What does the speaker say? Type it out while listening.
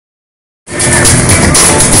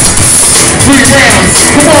rounds.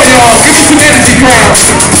 Come on, y'all. Give me some energy crowd.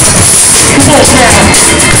 Come on, crowd. Come on, crowd.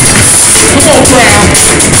 Come on, crowd.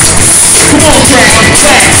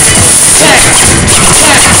 Clap. Clap. Clap. Clap. Turn it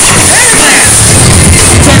up. Turn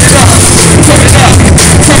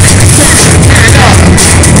it up. Turn it up.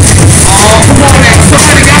 Oh, come on now.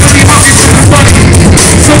 Somebody gotta be hungry for this money.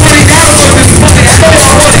 Somebody gotta want this money. I know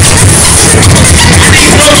I want it. I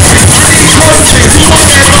need groceries. I need groceries. Who want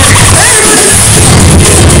that money?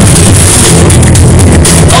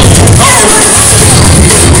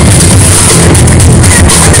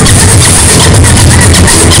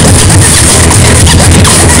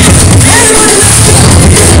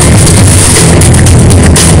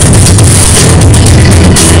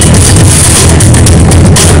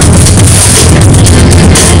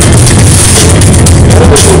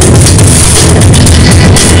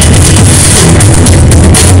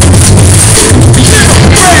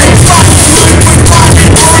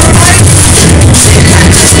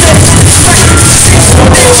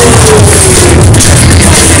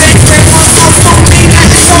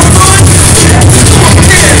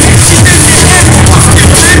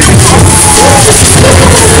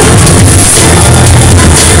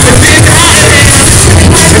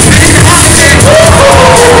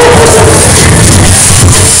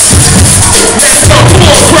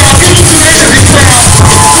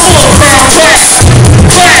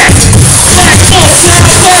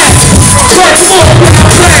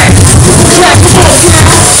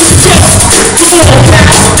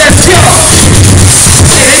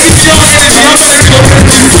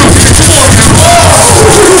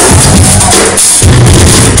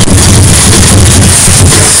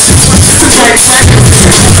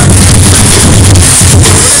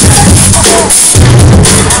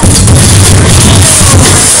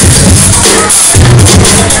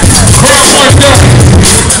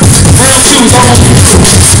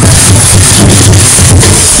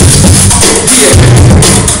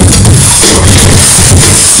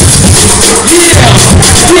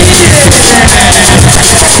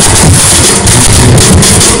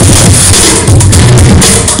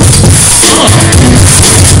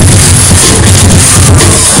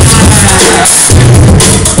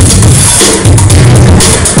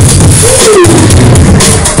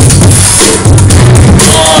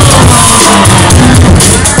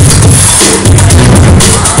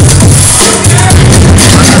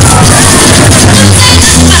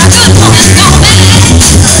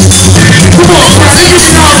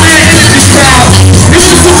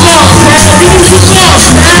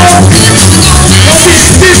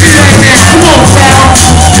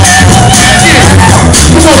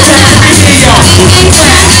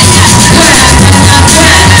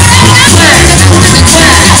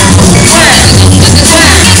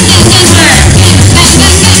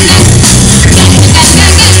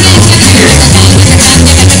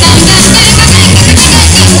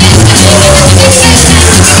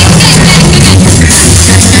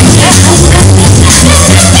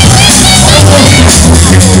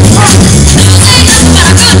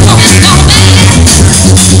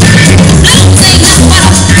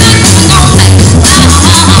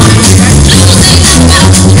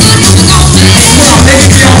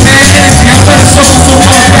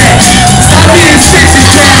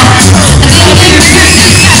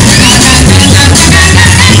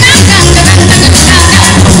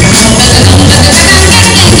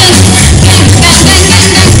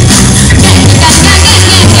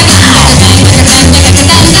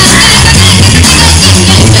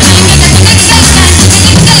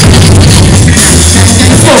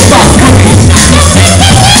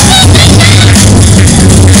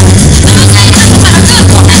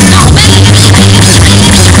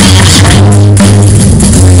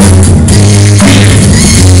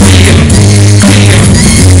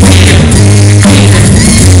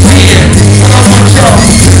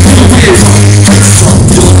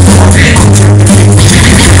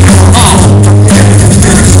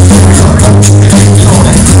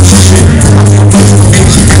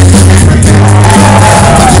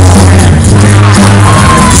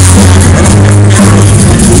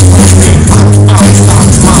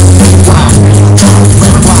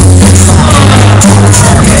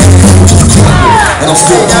 Let's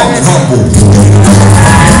go.